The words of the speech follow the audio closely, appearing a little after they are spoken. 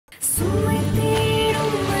Hi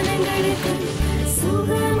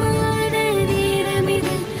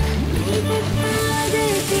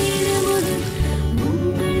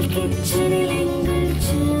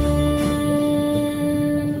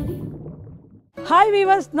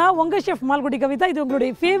viewers, நான் உங்கள் chef Malgudi Kavitha. இது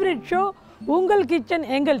உங்களுடைய ஃபேவரட் ஷோ உங்கள் கிச்சன்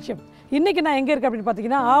எங்கள் ஷெஃப். இன்றைக்கி நான் எங்கே இருக்கேன் அப்படின்னு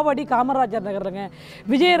பார்த்தீங்கன்னா ஆவடி காமராஜர் நகர்லங்க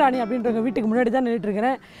விஜயராணி அப்படின்றவங்க வீட்டுக்கு முன்னாடி தான்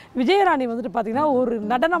நின்றுட்டுருக்கிறேன். விஜயராணி வந்துட்டு பார்த்திங்கன்னா ஒரு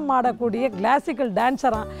நடனம் ஆடக்கூடிய கிளாசிக்கல்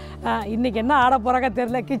டான்ஸராக. இன்றைக்கி என்ன ஆட போகிறாங்க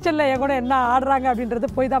தெரியல. கிச்சனில் என் கூட என்ன ஆடுறாங்க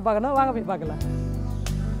அப்படின்றது போய் தான் பார்க்கணும். வாங்க போய் பார்க்கலாம்.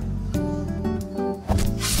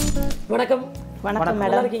 வணக்கம். வணக்கம் மேடம்.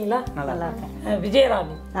 நல்லா இருக்கீங்களா? நல்லா இருக்கேன்.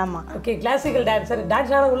 விஜயராணி. ஆமாம். Okay, classical dancer.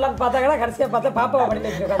 டான்ஸ் ஆட உள்ளான்னு பார்த்தாங்கன்னா கடைசியாக பார்த்தா பாப்பா அப்படின்னு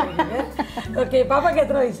வச்சுருக்காங்க. ஓகே, பாப்பாக்கு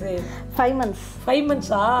எத்தனை வயசு? 5 months. 5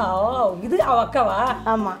 months-ஆ? ஓ, இது அவ அக்காவா?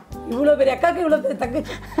 ஆமாம். இவ்வளோ பெரிய அக்காவுக்கு இவ்வளோ பெரிய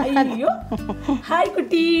தங்கச்சி. ஐயோ, ஹாய்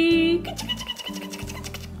குட்டி.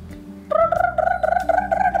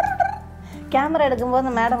 கேமரா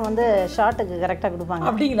எடுக்கும்போது மேடம் வந்து ஷார்ட்டுக்கு கரெக்டாக கொடுப்பாங்க.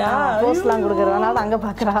 அப்படிங்களா? போஸ்ட்லாம் கொடுக்குறதுனால அங்கே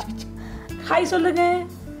பார்க்குறா. ஹாய் சொல்லுங்க.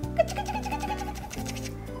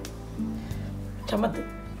 சமத்து.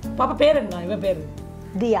 பாப்பா பேர் என்ன? இவ பேர்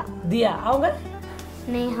தியா. தியா. அவங்க?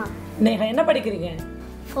 நேஹா. நேஹா. என்ன படிக்கிறீங்க?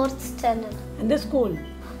 4th standard. எந்த ஸ்கூல்?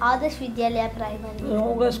 ஆதர்ஷ் வித்யாலயா பிரைமரி.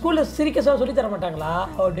 உங்கள் ஸ்கூலில் சிரிக்க சார் சொல்லி தர மாட்டாங்களா?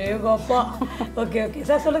 ஓ டேகோப்பா. ஓகே ஓகே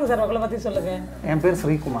சார், சொல்லுங்கள் சார், உங்களை பற்றி சொல்லுங்கள். என் பேர்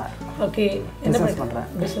ஸ்ரீகுமார். ஓகே, என்ன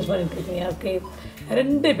பண்ணுறேன்? பிஸ்னஸ் பண்ணிட்டு இருக்கீங்க. ஓகே,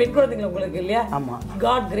 2 பெண் குழந்தைங்களா உங்களுக்கு இல்லையா? ஆமாம்.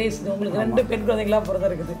 காட் கிரேஸ், உங்களுக்கு 2 பெண் குழந்தைங்களா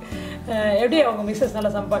பிறந்த இருக்குது. எப்படி அவங்க மிஸ்ஸஸ்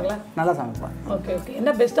நல்லா சமைப்பாங்களா? நல்லா சமைப்பேன். Okay okay.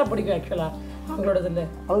 என்ன பெஸ்ட்டாக பிடிக்கும் ஆக்சுவலாக அவங்களோடது? இல்லை,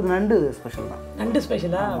 அவருக்கு நண்டு ஸ்பெஷல் தான். நண்டு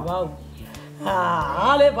ஸ்பெஷலா? வாவ்.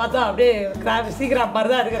 ஆளே பார்த்தா அப்படியே சீக்கிரம் மாதிரி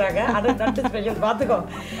தான் இருக்கிறாங்க. ஆனால் நண்டு ஸ்பெஷல் பார்த்துக்கோ.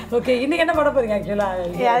 ஓகே, இன்னைக்கு என்ன பண்ண போறீங்க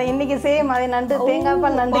ஆக்சுவலாக? இன்னைக்கு சேம் அதே நண்டு, தேங்காய்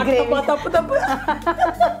பால் நண்டு கிரேவி. தப்பு தப்பு.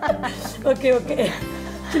 Okay okay.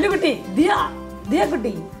 சின்ன குட்டி தியா, தியா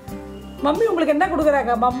குட்டி, மம்மி உங்களுக்கு என்ன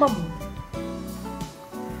கொடுக்குறாங்க? மம்மம்.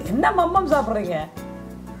 என்ன மம்மம் சாப்பிட்றீங்க?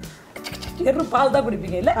 வெறும் பால் தான்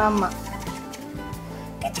குடிப்பீங்க இல்லை? ஆமாம்.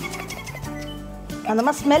 அந்த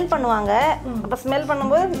மாதிரி ஸ்மெல் பண்ணுவாங்க. அப்போ ஸ்மெல்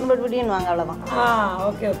பண்ணும்போது விடியன்னுவாங்க, அவ்வளோதான்.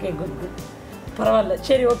 Okay okay, good good. பரவாயில்ல.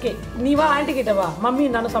 சரி ஓகே, நீ வா, ஆண்டி கிட்ட வா. மம்மி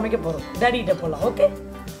நானும் சமைக்க போகிறோம். டேடி கிட்ட போகலாம். ஓகே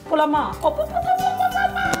போகலாமா?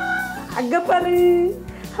 அங்கே பாரு.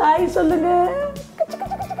 ஹாய் சொல்லுங்க.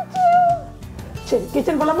 சரி,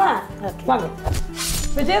 கிச்சன் போகலாமா? வாங்க.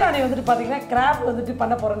 விஜயராணி வந்துட்டு பார்த்தீங்கன்னா கிராப் வந்துட்டு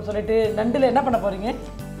பண்ண போகிறேன்னு சொல்லிட்டு நண்டில் என்ன பண்ண போகிறீங்க?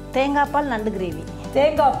 தேங்காய் பால் நண்டு கிரேவி.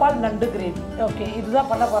 தேங்காய் பால் நண்டு கிரேவி. ஓகே,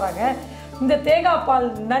 இதுதான் பண்ண போகிறாங்க. இந்த தேங்காய் பால்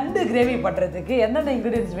நண்டு கிரேவி பண்ணுறதுக்கு என்னென்ன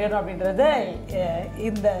இன்க்ரீடியன்ஸ் வேணும் அப்படின்றத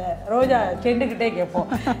இந்த ரோஜா செண்டுக்கிட்டே கேட்போம்.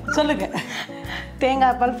 சொல்லுங்கள்.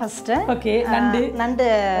 தேங்காய் பால் ஃபஸ்ட்டு. ஓகே. நண்டு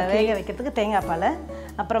வேக வைக்கிறதுக்கு தேங்காய் பால்,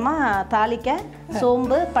 அப்புறமா தாளிக்க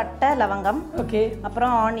சோம்பு, பட்டை, லவங்கம். ஓகே.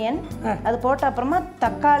 அப்புறம் ஆனியன் அது போட்டு, அப்புறமா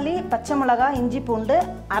தக்காளி, பச்சை மிளகாய், இஞ்சி பூண்டு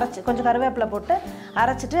அரைச்சி, கொஞ்சம் கருவேப்பிலை போட்டு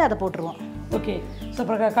அரைச்சிட்டு அதை போட்டுருவோம். ஓகே. ஸோ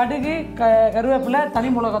அப்புறம் கடுகு, கருவேப்பிலை, தனி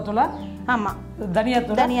மிளகாத்தூளா? ஆமாம்.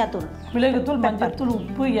 தனியாத்தூள், மிளகுத்தூள், மஞ்சள்தூள்,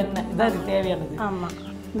 உப்பு, எண்ணெய், இதான் இதுக்கு தேவையானது. ஆமாம்.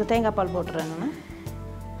 இந்த தேங்காய் பால் போட்டுறேன் நான்.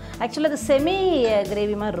 ஆக்சுவலாக அது செமி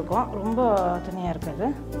கிரேவி மாதிரி இருக்கும், ரொம்ப தனியாக இருக்காது.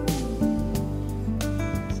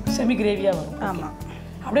 செமி கிரேவியாக வரும். ஆமாம்.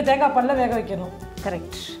 அப்படியே தேங்காய் பாலில் வேக வைக்கணும்.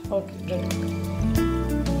 கரெக்ட். ஓகே.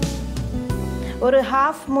 ஒரு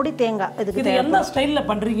ஹாஃப் மூடி தேங்காய் இதுக்கு. இது என்ன ஸ்டைலில்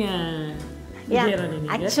பண்ணுறீங்க?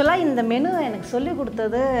 ஆக்சுவலாக இந்த மெனு எனக்கு சொல்லி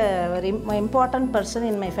கொடுத்தது ஒரு important person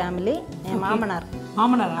in my family, என் மாமனார்.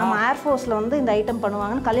 மாமனார்? ஆமாம். ஏர்ஃபோர்ஸில் வந்து இந்த ஐட்டம்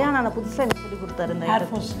பண்ணுவாங்கன்னு கல்யாணம் ஆன புதுசாக எனக்கு சொல்லி கொடுத்தாரு இந்த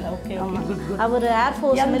ஏர்ஃபோர்ஸில். ஓகே. அவர்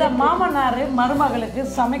ஏர்ஃபோர்ஸ். அந்த மாமனார் மருமகளுக்கு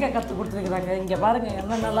சமைக்க கற்றுக் கொடுத்துருக்குறாங்க. இங்கே பாருங்கள்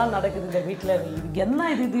என்னென்னலாம் நடக்குது இந்த வீட்டில். என்ன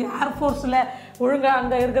இது ஏர்ஃபோர்ஸில் ஒழுங்காக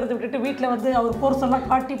அங்கே இருக்கிறத விட்டுட்டு வீட்டில் வந்து அவர் ஃபோர்ஸ் எல்லாம்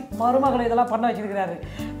காட்டி மருமகளை இதெல்லாம் பண்ண வச்சுருக்கிறாரு.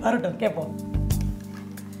 வரட்டும், கேட்போம்.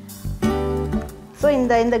 ஸோ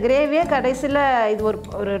இந்த கிரேவியை கடைசியில் இது ஒரு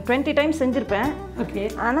 20 டைம்ஸ் செஞ்சுருப்பேன். ஓகே.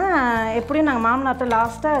 ஆனால் எப்படியும் நாங்கள் மாமனார்ட்ட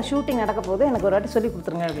லாஸ்ட்டாக ஷூட்டிங் நடக்க போது எனக்கு ஒரு வாட்டி சொல்லி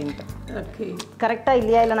கொடுத்துருங்க அப்படின்ட்டு. ஓகே. கரெக்டாக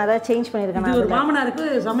இல்லையா, இல்லை நான் ஏதாவது சேஞ்ச் பண்ணியிருக்கேன். ஒரு மாமனாருக்கு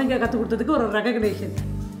சமைக்க கற்றுக் கொடுத்ததுக்கு ஒரு ரெகக்னேஷன்.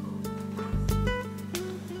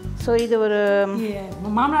 ஸோ இது ஒரு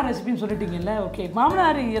மாமனார் ரெசிபின்னு சொல்லிட்டீங்கல்ல. ஓகே,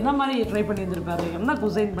 மாமனார் என்ன மாதிரி ட்ரை பண்ணியிருந்திருப்பாரு, என்ன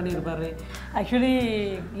குசைன் பண்ணியிருப்பாரு? ஆக்சுவலி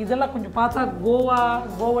இதெல்லாம் கொஞ்சம் பார்த்தா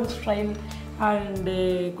கோவன் ஸ்டைல் அண்டு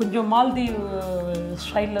கொஞ்சம் மால்தீவ்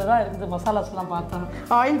ஸ்டைலில் தான் இருக்குது. மசாலாஸ்லாம் பார்த்தா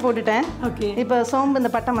ஆயில் போட்டுட்டேன். ஓகே. இப்போ சோம்பு, இந்த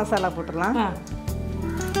பட்டை மசாலா போட்டுடலாம்.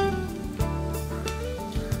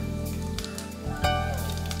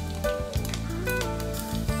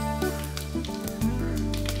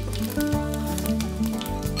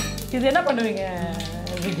 இது என்ன பண்ணுவீங்க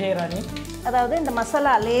விஜயராணி? அதாவது இந்த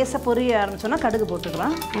மசாலா லேசாக பொரிய ஆரம்பிச்சோன்னா கடுகு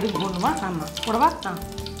போட்டுக்கலாம். கடுகு போடணுமா? ஆமாம். போடவா?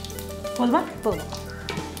 போதுமா? போதும்.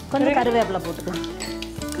 கொஞ்சம் கருவேப்பிலை போட்டுக்கலாம்.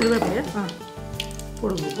 கருவேப்பிலையா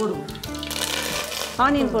போடுங்க போடுங்க.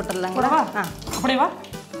 ஆனியன் போட்டுடலாங்களா? போடவா? அப்படியே வா,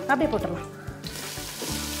 அப்படியே போட்டுடலாம்.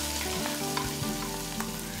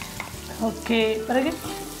 ஓகே. பிறகு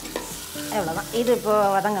எவ்வளோதான், இது இப்போ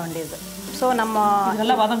வதங்க வேண்டியது. ஸோ நம்ம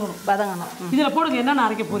நல்லா வதங்கணும். இதில் போடுங்க என்னென்ன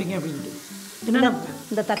அரைக்க போகிறீங்க அப்படின்ட்டு. என்னென்ன?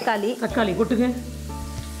 இந்த தக்காளி கொட்டுங்க.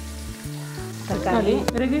 தக்காளி.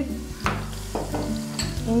 பிறகு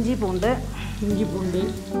இஞ்சி பூண்டு.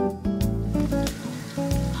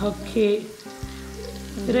 ஓகே.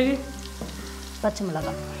 பிறகு பச்சை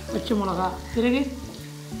மிளகா. பிறகு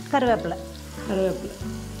கருவேப்பிலை.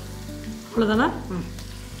 அவ்வளோதானா?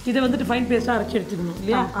 இதை வந்துட்டு ஃபைன் பேஸ்ட்டாக அரைச்சி எடுத்துக்கணும்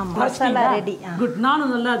இல்லையா? மசாலா ரெடி. குட்.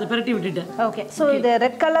 நானும் நல்லா அதை பிரட்டி விட்டுட்டேன். ஓகே. ஸோ இது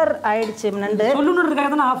ரெட் கலர் ஆயிடுச்சு. நண்டு சொல்லணுன்றதுக்காக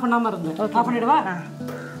தான் நான் ஆஃப் பண்ணாமல் இருந்தேன். ஆஃப் பண்ணிவிடுவா?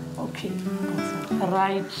 Okay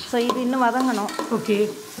right. ஸோ இது இன்னும் வதங்கணும். ஓகே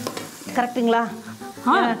கரெக்டுங்களா?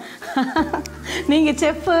 நீங்கள்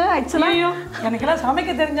செஃப்பு ஆக்சுவலாக. எனக்கெல்லாம்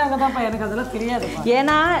சமைக்க தெரிஞ்சவங்க தான்ப்பா, எனக்கு அதெல்லாம் தெரியாது.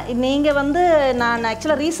 ஏன்னா நீங்கள் வந்து நான்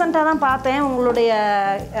ஆக்சுவலாக ரீசெண்டாக தான் பார்த்தேன் உங்களுடைய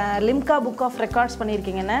லிம்கா புக் ஆஃப் ரெக்கார்ட்ஸ்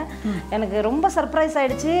பண்ணியிருக்கீங்கன்னு. எனக்கு ரொம்ப சர்ப்ரைஸ்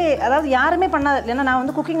ஆகிடுச்சு. அதாவது யாருமே பண்ணாது. ஏன்னா நான்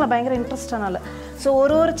வந்து குக்கிங்கில் பயங்கர இன்ட்ரெஸ்டானால. ஸோ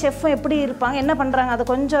ஒரு செஃப்பும் எப்படி இருப்பாங்க, என்ன பண்ணுறாங்க, அது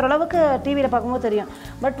கொஞ்சம் ஓரளவுக்கு டிவியில் பார்க்கும்போது தெரியும்.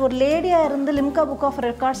 பட் ஒரு லேடியாக இருந்து லிம்கா புக் ஆஃப்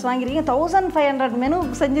ரெக்கார்ட்ஸ் வாங்கியிருக்கீங்க, 1500 மெனு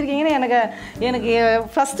செஞ்சுருக்கீங்கன்னு எனக்கு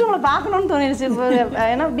ஃபஸ்ட்டு உங்களை பார்க்கணுன்னு தோணிடுச்சு.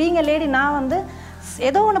 ஏன்னா பீங் எ லேடி நான் வந்து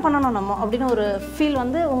ஏதோ ஒன்று பண்ணணும் நம்ம அப்படின்னு ஒரு ஃபீல்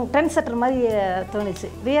வந்து உங்கள் ட்ரெண்ட் செட்டர் மாதிரி தோணிச்சு.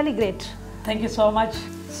 Really great. Thank you so much.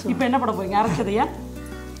 இப்போ என்ன பண்ண போறீங்க? அரைச்சதையா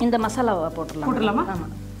இந்த மசாலாவை போட்டுடலாமா?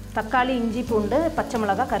 ஆமாம். தக்காளி, இஞ்சி பூண்டு, பச்சை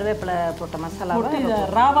மிளகா, கருவேப்பிலை போட்ட மசாலாவை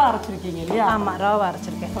ராவா அரைச்சிருக்கீங்க இல்லையா? ஆமாம், ராவா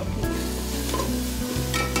அரைச்சிருக்கேன்.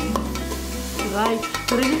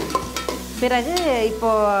 பிறகு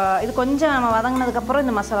இப்போது இது கொஞ்சம் நம்ம வதங்கினதுக்கப்புறம்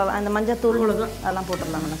இந்த மசாலா, இந்த மஞ்சள் தூள் அதெல்லாம்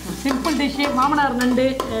போட்டுடலாம். Simple dish. மாமனார் நண்டு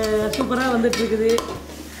சூப்பராக வந்துட்டு இருக்குது.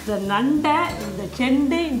 இந்த நண்டை, இந்த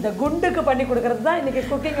செண்டு, இந்த குண்டுக்கு பண்ணி கொடுக்கறது தான் இன்றைக்கி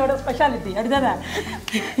குக்கிங்கோட ஸ்பெஷாலிட்டி. அப்படிதானே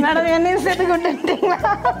மேடம்? என்னையும் சேர்த்து கொண்டுட்டீங்களா?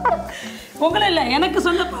 உங்களை இல்லை, எனக்கு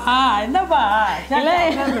சொல்லப்பா. என்னப்பா?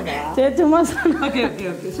 சரி, சும்மா ஓகே ஓகே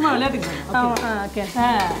ஓகே, சும்மா விளையாட்டுங்க. ஓகே.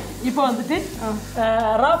 இப்போ வந்துட்டு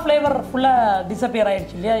ரா ஃப்ளேவர் ஃபுல்லாக டிஸப்பியர்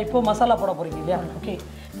ஆகிடுச்சு இல்லையா? இப்போ மசாலா போட போகிறீங்க இல்லையா? ஓகே.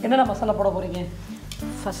 என்னென்ன மசாலா போட போகிறீங்க?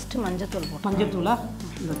 ஃபஸ்ட்டு மஞ்சத்தூள் போட்டு. மஞ்சத்தூளா?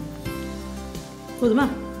 போதுமா?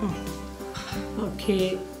 ஓகே.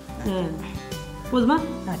 போதுமா?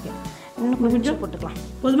 ஓகே. இன்னும் கொஞ்சம் போட்டுக்கலாம்.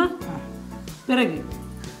 போதுமா? பிறகு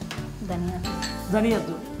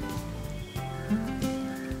தனியாத்தூள்.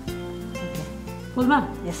 போதுமா?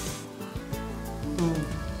 எஸ்.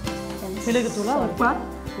 மிளகுத்தூளா? உப்பா?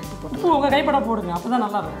 உப்பு உங்கள் கைப்பட போடுங்க, அப்போ தான்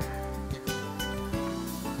நல்லா இருக்கும்.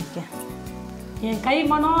 ஓகே. என் கை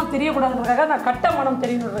மனம் தெரியக்கூடாதுன்றதுக்காக, நான் கட்டை மனம்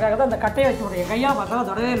தெரியணுன்றதுக்காக தான் அந்த கட்டையை வச்சு விடுறேன். என் கையாக பார்த்தா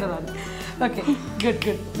தொடவே இல்லை நான். Okay good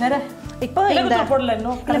good. வேறு இப்போ மிளகுத்தூள் போடல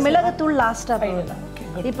இன்னும்? இல்லை, மிளகுத்தூள் லாஸ்ட்டாக.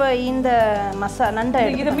 இப்போ இந்த நண்டை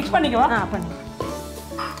இதை மிக்ஸ் பண்ணிக்கவா? பண்ணி.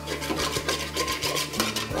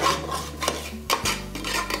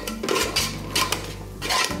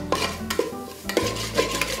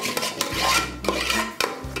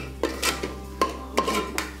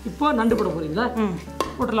 இப்போ நண்டு போட போகிறீங்களா?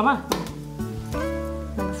 போட்டுடலாமா?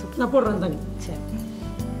 நான் போடுறேன் தண்ணி. சரி,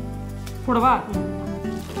 போடவா?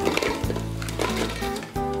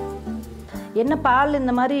 என்ன பால்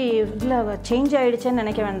இந்த மாதிரி இல்லை சேஞ்ச் ஆகிடுச்சேன்னு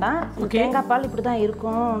நினைக்க வேண்டாம். தேங்காய் பால் இப்படி தான்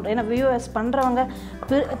இருக்கும். ஏன்னா வியூஎஸ் பண்ணுறவங்க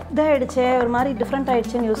இதாகிடுச்சே, ஒரு மாதிரி டிஃப்ரெண்ட்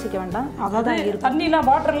ஆகிடுச்சேன்னு யோசிக்க வேண்டாம். அதாவது தண்ணிலாம்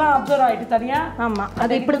வாட்டர்லாம் அப்சர்வ் ஆகிட்டு தனியாக. ஆமாம்,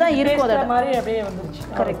 அது இப்படி தான் இருக்கும். அதை மாதிரி அப்படியே வந்துருச்சு.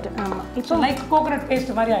 கரெக்ட். ஆமாம், இப்போ லைக் கோகனட்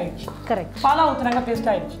பேஸ்ட் மாதிரி ஆகிடுச்சு. கரெக்ட். பாலாக ஊற்றுனாங்க,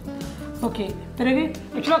 பேஸ்ட் ஆகிடுச்சு. ஓகே. பிறகு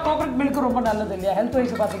ஆக்சுவலாக கோகனட் மில்க்கு ரொம்ப நல்லது இல்லையா? ஹெல்த்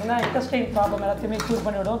வைஸ் பார்த்தீங்கன்னா இன்டெஸ்டைன் ப்ராப்ளம் எல்லாத்தையுமே க்யூர்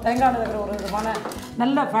பண்ணிவிடும். தேங்காயில் இருக்கிற ஒரு விதமான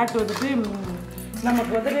நல்ல ஃபேட் வந்துட்டு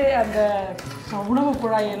நமக்கு வந்துட்டு அந்த உணவு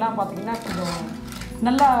குழாயெல்லாம் பார்த்திங்கன்னா கொஞ்சம்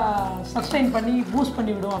நல்லா சஸ்டைன் பண்ணி பூஸ்ட்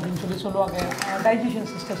பண்ணிவிடும் அப்படின்னு சொல்லுவாங்க டைஜஷன்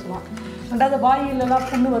சிஸ்டம்ஸ்லாம். ரெண்டாவது வாயிலெல்லாம்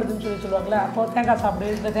புண்ணு வருதுன்னு சொல்லுவாங்களே, அப்போ தேங்காய்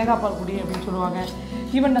சாப்பிடு, இல்லை தேங்காய் பால் குடி அப்படின்னு சொல்லுவாங்க.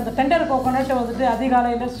 ஈவன் அந்த டெண்டர் கோகோனட்டை வந்துட்டு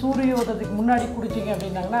அதிகாலையில் சூரியோதயத்துக்கு முன்னாடி குடிச்சிங்க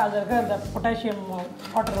அப்படின்னாங்கன்னா அதில் இருக்கிற அந்த பொட்டாசியம்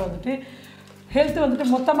வாட்டர் வந்துட்டு ஹெல்த் வந்துட்டு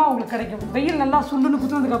மொத்தமாக உங்களுக்கு கிடைக்கும். வெயில் நல்லா சுள்ளுன்னு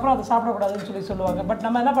குத்துனதுக்கப்புறம் அதை சாப்பிடக்கூடாதுன்னு சொல்லுவாங்க. பட்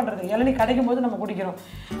நம்ம என்ன பண்ணுறது, இளநீ கிடைக்கும் போது நம்ம குடிக்கிறோம்.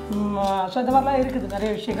 ஸோ இந்த மாதிரிலாம் இருக்குது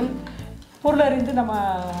நிறைய விஷயங்கள். பொருள் அறிந்து நம்ம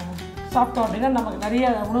சாப்பிட்டோம் அப்படின்னா நமக்கு நிறைய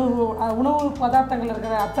உணவு பதார்த்தங்கள்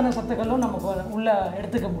இருக்கிற அத்தனை சத்துக்களும் நமக்கு உள்ளே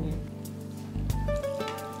எடுத்துக்க முடியும்.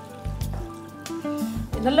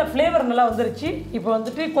 நல்ல ஃப்ளேவர் நல்லா வந்துருச்சு. இப்போ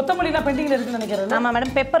வந்துட்டு கொத்தமல்லிலாம் பெண்டிங்கில் இருக்குன்னு நினைக்கிறேன். ஆமாம்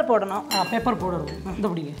மேடம், பெப்பர் போடணும். பெப்பர் போடணும். இந்த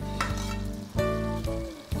பிடிங்க.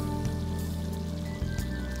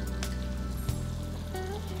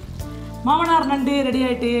 மாமனார் நண்டு ரெடி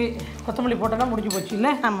ஆகிட்டு கொத்தமல்லி போட்டோன்னா முடிஞ்சு போச்சு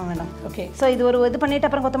இல்லை? ஆமாம் மேடம். ஓகே. ஸோ இது ஒரு இது பண்ணிவிட்டு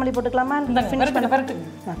அப்புறம் கொத்தமல்லி போட்டுக்கலாமா? ஃபினிஷ் பண்ண பரட்டு.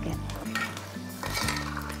 ஓகே.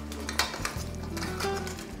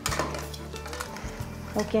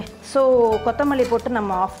 ஓகே. ஸோ கொத்தமல்லி போட்டு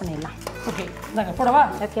நம்ம ஆஃப் பண்ணிடலாம். ஓகே இந்தாங்க போடவா?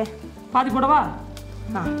 ஓகே. பாதி போடவா?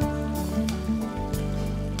 ஆ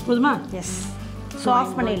போதுமா? எஸ். ஸோ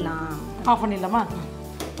ஆஃப் பண்ணிடலாம். ஆஃப் பண்ணிடலாமா?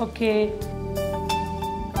 ஓகே.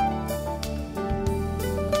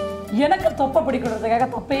 எனக்கு தொப்பை பிடிக்கிறதுக்காக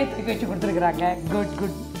தொப்பையே தூக்கி வச்சு கொடுத்துருக்குறாங்க. Good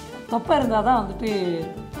good. தொப்பை இருந்தால் தான் வந்துட்டு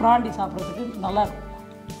பிராண்டி சாப்பிட்றதுக்கு நல்லாயிருக்கும்.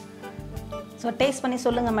 ஸோ டேஸ்ட் பண்ணி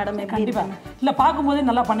சொல்லுங்கள் மேடம். கண்டிப்பாக. இல்லை பார்க்கும்போதே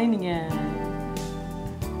நல்லா பண்ணினீங்க.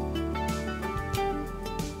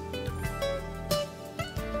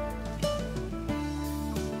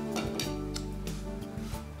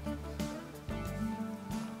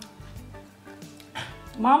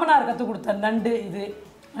 மாமனார் கற்றுக் கொடுத்த நண்டு இது.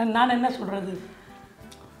 நான் என்ன சொல்கிறது,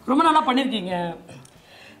 ரொம்ப நல்லா பண்ணியிருக்கீங்க.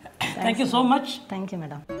 Thank you so much. Thank you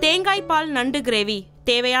madam. தேங்காய் பால் நண்டு கிரேவி.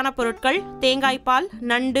 தேவையான பொருட்கள்: தேங்காய் பால்,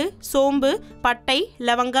 நண்டு, சோம்பு, பட்டை,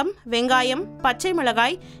 லவங்கம், வெங்காயம், பச்சை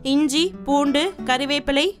மிளகாய், இஞ்சி, பூண்டு,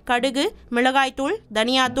 கறிவேப்பிலை, கடுகு, மிளகாய்த்தூள்,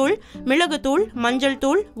 தனியாத்தூள், மிளகுத்தூள், மஞ்சள்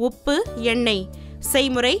தூள், உப்பு, எண்ணெய்.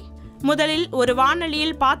 செய்முறை: முதலில் ஒரு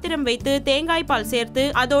வாணலியில் பாத்திரம் வைத்து தேங்காய் பால் சேர்த்து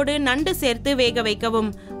அதோடு நண்டு சேர்த்து வேக வைக்கவும்.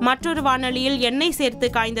 மற்றொரு வாணலியில் எண்ணெய் சேர்த்து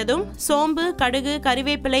காய்ந்ததும் சோம்பு, கடுகு,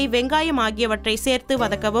 கறிவேப்பிலை, வெங்காயம் ஆகியவற்றை சேர்த்து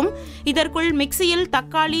வதக்கவும். இதற்குள் மிக்சியில்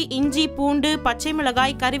தக்காளி, இஞ்சி, பூண்டு, பச்சை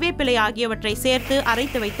மிளகாய், கறிவேப்பிலை ஆகியவற்றை சேர்த்து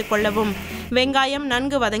அரைத்து வைத்துக் கொள்ளவும். வெங்காயம்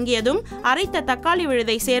நன்கு வதங்கியதும் அரைத்த தக்காளி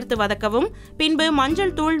விழுதை சேர்த்து வதக்கவும். பின்பு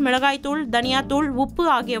மஞ்சள் தூள், மிளகாய் தூள், தனியாத்தூள், உப்பு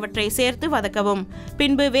ஆகியவற்றை சேர்த்து வதக்கவும்.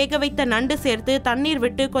 பின்பு வேக வைத்த நண்டு சேர்த்து தண்ணீர்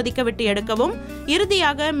விட்டு கொதிக்க விட்டு எடுக்கவும்.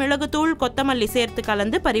 இறுதியாக மிளகுத்தூள், கொத்தமல்லி சேர்த்து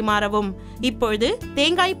கலந்து பரிமாறவும். இப்பொழுது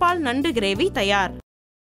தேங்காய் பால் நண்டு கிரேவி தயார்.